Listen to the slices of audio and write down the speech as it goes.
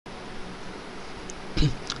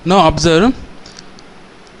Now observe,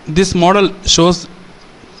 this model shows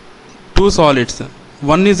two solids.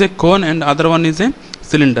 One is a cone and other one is a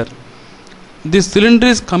cylinder. This cylinder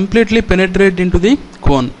is completely penetrated into the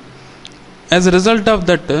cone. As a result of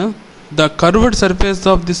that, the curved surface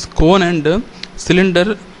of this cone and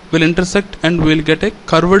cylinder will intersect and we will get a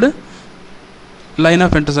curved line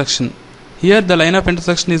of intersection. Here the line of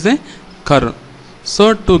intersection is a curve.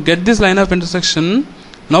 So to get this line of intersection,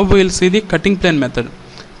 now we will see the cutting plane method.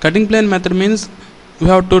 Cutting plane method means we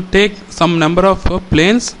have to take some number of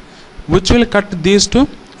planes which will cut these two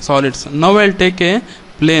solids. Now I will take a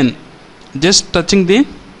plane just touching the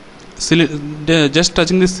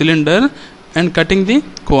cylinder and cutting the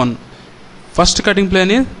cone. First cutting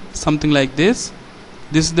plane is something like this.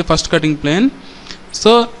 This is the first cutting plane.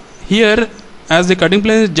 So here, as the cutting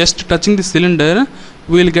plane is just touching the cylinder,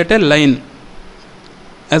 we will get a line.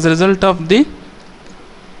 As a result of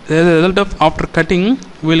after cutting,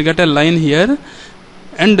 we will get a line here,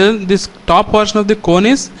 and this top portion of the cone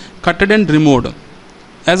is cutted and removed.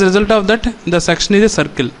 As a result of that, the section is a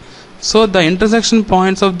circle. So the intersection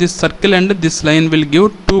points of this circle and this line will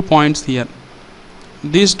give 2 points here.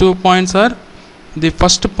 These 2 points are the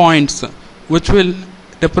first points which will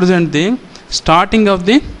represent the starting of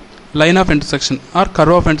the line of intersection or curve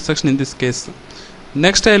of intersection in this case.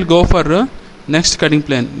 Next I will go for next cutting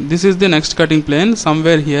plane. This is the next cutting plane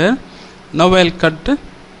somewhere here. Now I will cut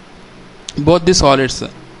both the solids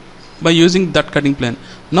by using that cutting plane.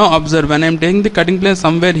 Now observe, when I am taking the cutting plane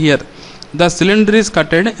somewhere here, the cylinder is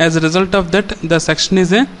cutted. As a result of that, the section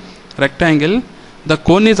is a rectangle. The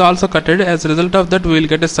cone is also cutted. As a result of that, we will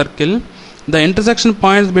get a circle. The intersection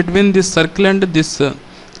points between this circle and this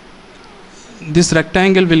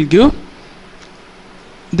rectangle will give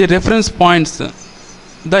the reference points,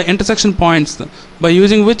 the intersection points, by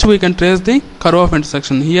using which we can trace the curve of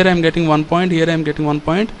intersection. Here I am getting 1 point, here I am getting 1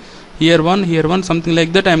 point, here 1, something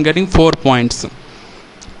like that. I am getting 4 points.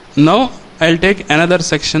 Now I will take another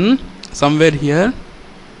section somewhere here.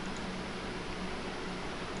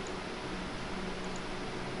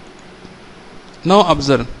 Now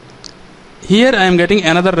observe, here I am getting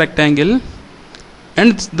another rectangle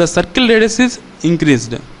and the circle radius is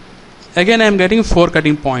increased. Again I am getting 4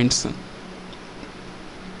 cutting points.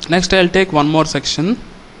 Next I will take one more section.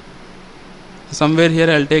 Somewhere here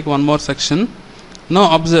I will take one more section.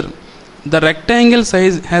 Now observe, the rectangle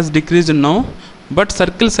size has decreased now, but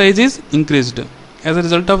circle size is increased. As a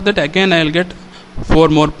result of that, again I will get 4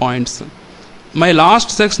 more points. My last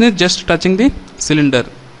section is just touching the cylinder.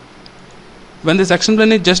 When the section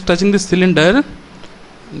plane is just touching the cylinder,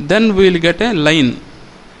 then we will get a line,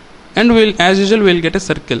 and we will, as usual, we will get a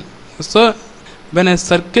circle. So when a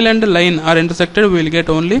circle and a line are intersected, we will get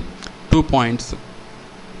only 2 points.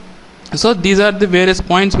 So these are the various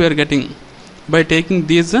points we are getting by taking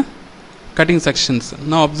these cutting sections.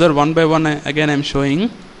 Now observe, one by one again I am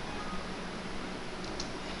showing.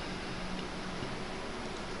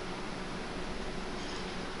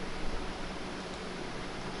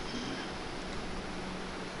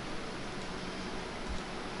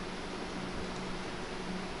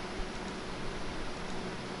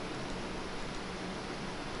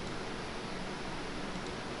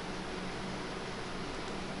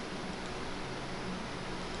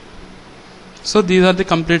 So these are the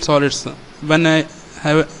complete solids when I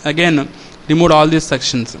have again removed all these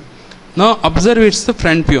sections. Now observe its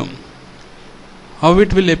front view, how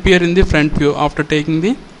it will appear in the front view after taking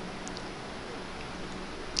the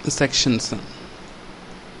sections.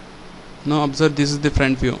 Now observe, this is the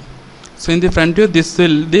front view. So in the front view, this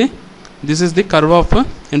is the curve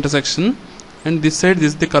of intersection, and this side,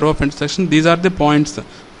 this is the curve of intersection. These are the points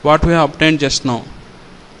what we have obtained just now.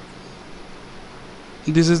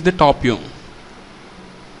 This is the top view.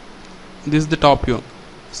 This is the top view.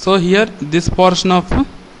 So here this portion of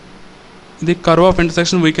the curve of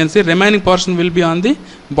intersection we can see, remaining portion will be on the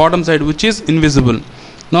bottom side, which is invisible.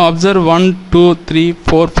 Now observe, 1, 2, 3,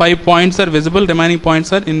 4, 5 points are visible, remaining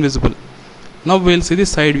points are invisible. Now we will see the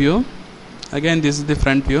side view. Again this is the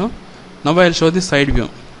front view. Now I will show the side view.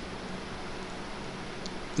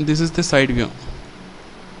 This is the side view.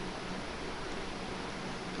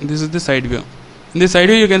 This is the side view. In the side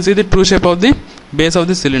view you can see the true shape of the base of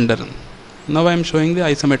the cylinder. Now I am showing the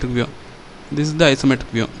isometric view. This is the isometric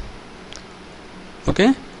view.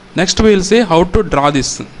 Okay. Next we will see how to draw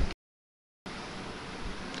this.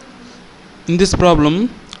 In this problem,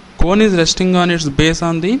 cone is resting on its base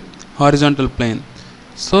on the horizontal plane.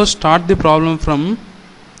 So start the problem from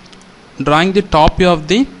drawing the top view of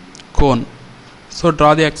the cone. So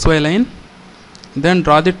draw the XY line, then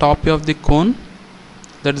draw the top view of the cone,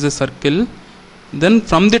 that is a circle. Then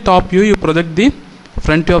from the top view you project the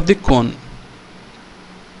front view of the cone.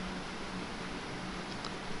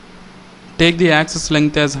 Take the axis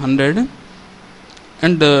length as 100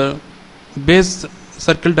 and base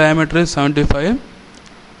circle diameter is 75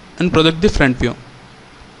 and project the front view.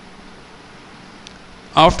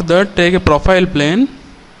 After that, take a profile plane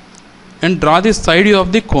and draw the side view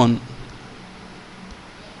of the cone.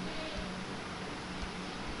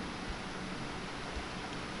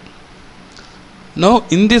 Now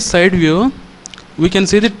in this side view we can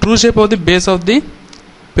see the true shape of the base of the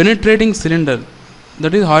penetrating cylinder,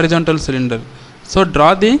 that is horizontal cylinder. So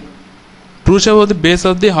draw the true shape of the base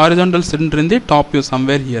of the horizontal cylinder in the top view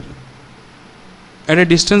somewhere here at a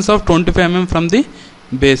distance of 25 mm from the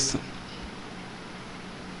base.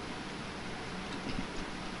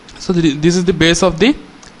 So this is the base of the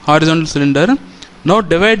horizontal cylinder. Now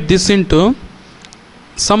divide this into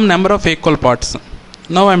some number of equal parts.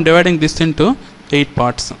 Now I am dividing this into 8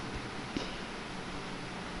 parts.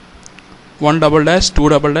 1 double dash, 2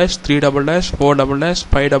 double dash, 3 double dash, 4 double dash,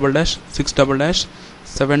 5 double dash, 6 double dash,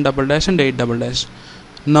 7 double dash and 8 double dash.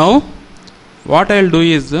 Now what I will do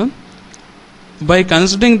is, by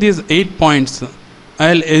considering these 8 points,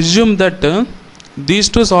 I will assume that these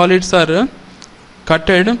two solids are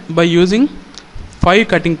cutted by using 5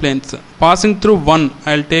 cutting planes. Passing through 1,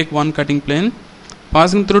 I will take 1 cutting plane.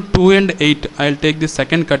 Passing through 2 and 8, I will take the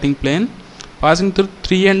second cutting plane. Passing through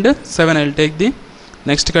 3 and 7, I will take the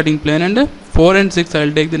next cutting plane, and 4 and 6 I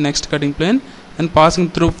will take the next cutting plane, and passing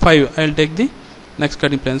through 5 I will take the next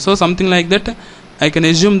cutting plane. So something like that, I can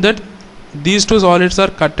assume that these two solids are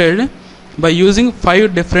cutted by using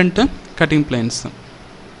 5 different cutting planes.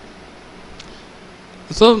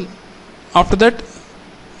 So after that,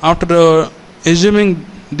 after assuming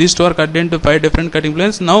these two are cut into 5 different cutting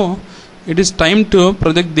planes, now it is time to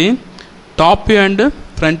project the top view and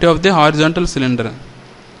front view of the horizontal cylinder.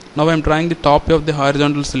 Now I am drawing the top view of the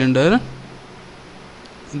horizontal cylinder.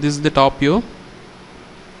 This is the top view.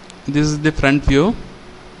 This is the front view.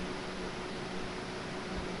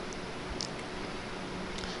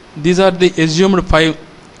 These are the assumed 5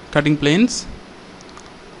 cutting planes.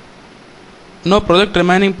 Now project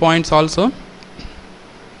remaining points also.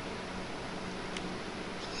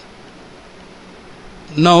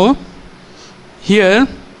 Now here,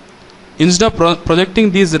 instead of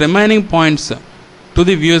projecting these remaining points to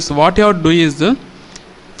the views, what you have to do is,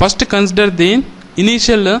 first consider the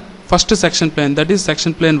initial first section plane, that is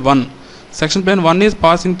section plane 1. Section plane 1 is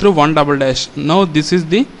passing through 1 double dash. Now this is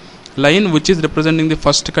the line which is representing the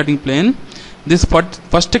first cutting plane. This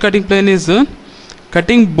first cutting plane is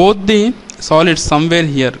cutting both the solids somewhere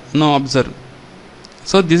here. Now observe.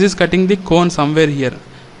 So this is cutting the cone somewhere here.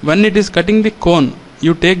 When it is cutting the cone,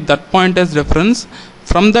 you take that point as reference.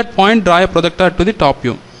 From that point, draw a projector to the top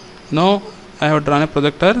view. Now I have drawn a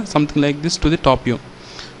projector something like this to the top view.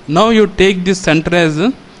 Now you take this center as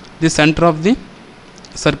the center of the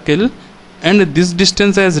circle, and this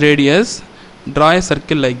distance as radius. Draw a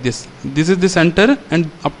circle like this. This is the center, and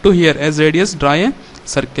up to here as radius, draw a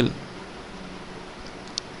circle.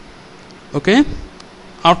 Okay.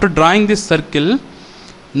 After drawing this circle,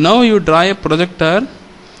 now you draw a projector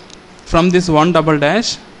from this 1 double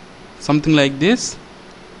dash, something like this,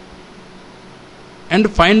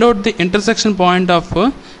 and find out the intersection point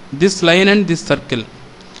of this line and this circle.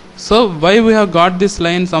 So why we have got this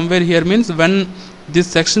line somewhere here means, when this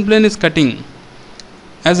section plane is cutting,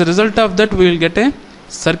 as a result of that we will get a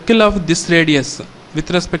circle of this radius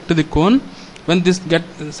with respect to the cone. When this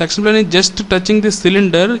section plane is just touching the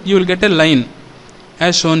cylinder, you will get a line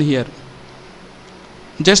as shown here.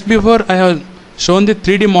 Just before I have shown the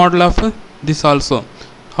 3D model of this also,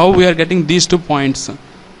 how we are getting these 2 points.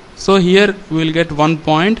 So here we will get 1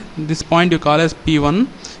 point, this point you call as P1.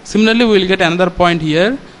 Similarly we will get another point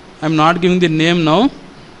here. I am not giving the name now.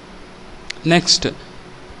 Next,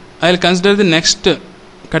 I will consider the next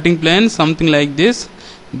cutting plane something like this.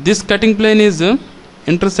 This cutting plane is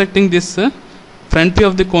intersecting this front view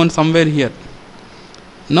of the cone somewhere here.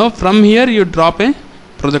 Now from here you drop a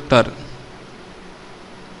projector.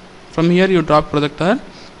 From here you drop projector.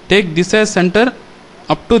 Take this as center.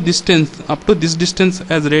 Up to this distance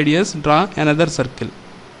as radius, draw another circle.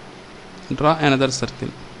 Draw another circle.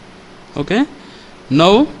 Okay.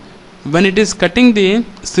 Now when it is cutting the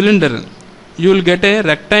cylinder, you will get a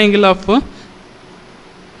rectangle of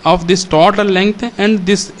this total length and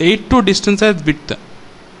this 8 distance as width.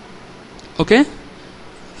 Okay.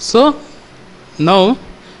 So now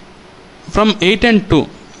from 8 and 2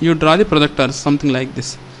 you draw the projectors something like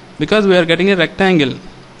this, because we are getting a rectangle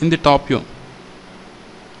in the top view.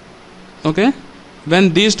 Okay.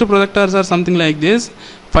 When these 2 projectors are something like this,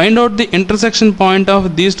 find out the intersection point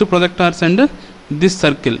of these 2 projectors and this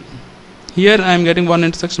circle. Here I am getting one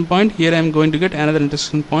intersection point, here I am going to get another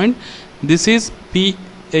intersection point. This is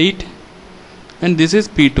P8 and this is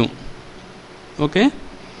P2. Okay.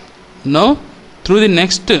 Now through the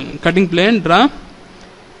next cutting plane draw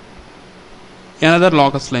another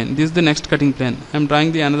locus line. This is the next cutting plane. I am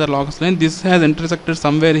drawing the another locus line. This has intersected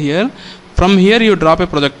somewhere here. From here you drop a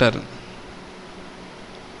projector.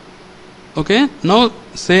 Okay. Now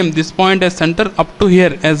same, this point as center, up to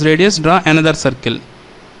here as radius, draw another circle.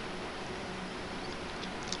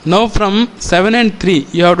 Now from 7 and 3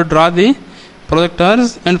 you have to draw the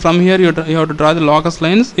projectors, and from here you have to draw the locus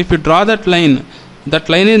lines. If you draw that line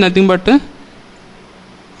is nothing but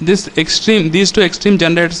these two extreme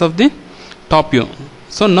generators of the top view.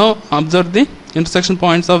 So now observe the intersection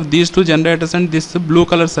points of these two generators and this blue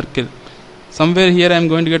color circle. Somewhere here I am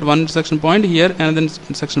going to get one intersection point, here another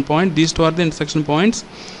intersection point. These two are the intersection points.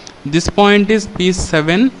 This point is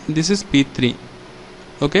P7, this is P3.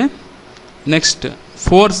 Okay. Next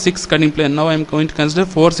 4-6 cutting plane. Now I am going to consider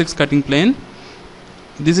 4-6 cutting plane.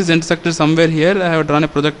 This is intersected somewhere here. I have drawn a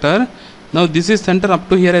projector. Now this is center, up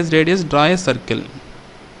to here as radius, draw a circle.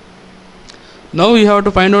 Now you have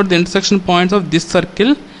to find out the intersection points of this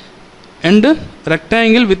circle and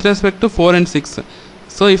rectangle with respect to 4 and 6.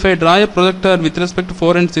 So if I draw a projector with respect to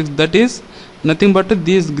 4 and 6, that is nothing but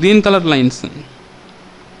these green color lines.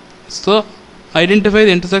 So identify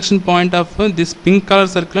the intersection point of this pink color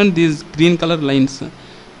circle and these green color lines.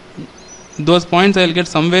 Those points I will get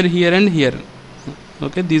somewhere here and here.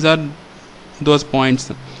 Okay, these are those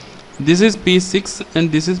points. This is P6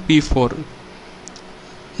 and this is P4.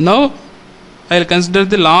 Now I will consider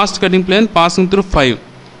the last cutting plane passing through 5.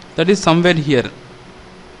 That is somewhere here.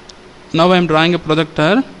 Now I am drawing a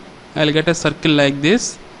projector. I will get a circle like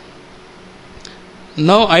this.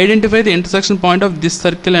 Now identify the intersection point of this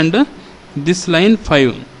circle and this line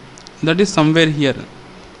 5. That is somewhere here.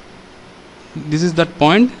 This is that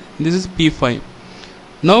point. This is P5.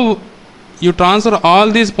 Now you transfer all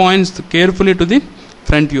these points carefully to the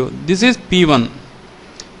front view. This is P1.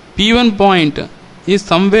 P1 point is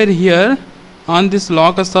somewhere here on this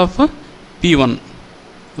locus of P1.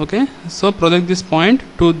 Okay. So project this point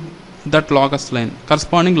to that locus line,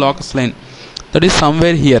 corresponding locus line. That is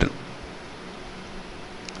somewhere here.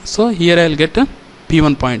 So here I will get a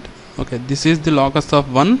P1 point. Okay, this is the locus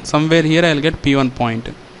of 1. Somewhere here I will get P1 point.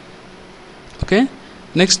 Okay.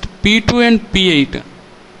 Next P2 and P8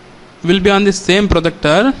 will be on the same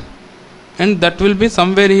projector, and that will be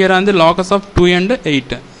somewhere here on the locus of 2 and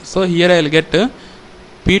 8. So here I will get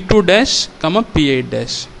P2 dash comma P8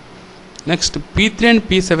 dash. Next P3 and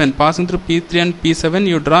P7, passing through P3 and P7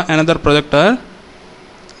 you draw another projector.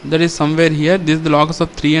 That is somewhere here. This is the locus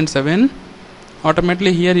of 3 and 7.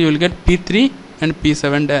 Automatically here you will get P3 and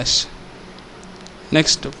P7 dash.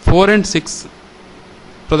 Next 4 and 6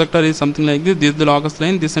 projector is something like this. This is the locus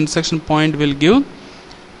line. This intersection point will give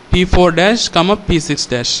P4 dash comma P6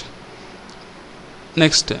 dash.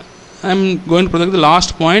 Next I am going to project the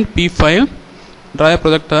last point P5. Draw a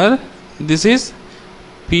projector. This is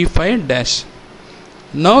P5 dash.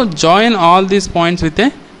 Now join all these points with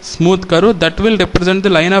a smooth curve that will represent the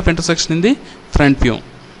line of intersection in the front view.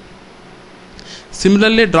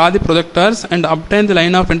 Similarly draw the projectors and obtain the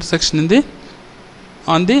line of intersection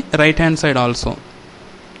on the right hand side also.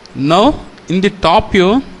 Now in the top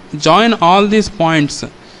view join all these points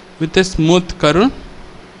with a smooth curve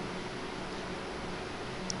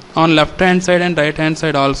on left hand side and right hand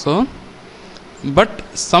side also, but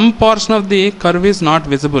some portion of the curve is not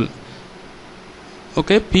visible.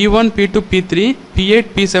 Okay, P1, P2, P3, P8,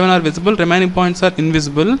 P7 are visible, remaining points are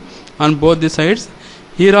invisible on both the sides.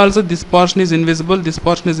 Here also this portion is invisible, this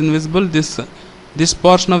portion is invisible, this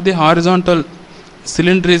portion of the horizontal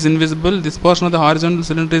cylinder is invisible, this portion of the horizontal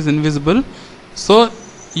cylinder is invisible. So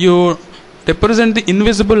you represent the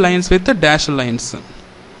invisible lines with the dashed lines.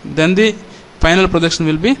 Then the final projection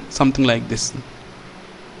will be something like this.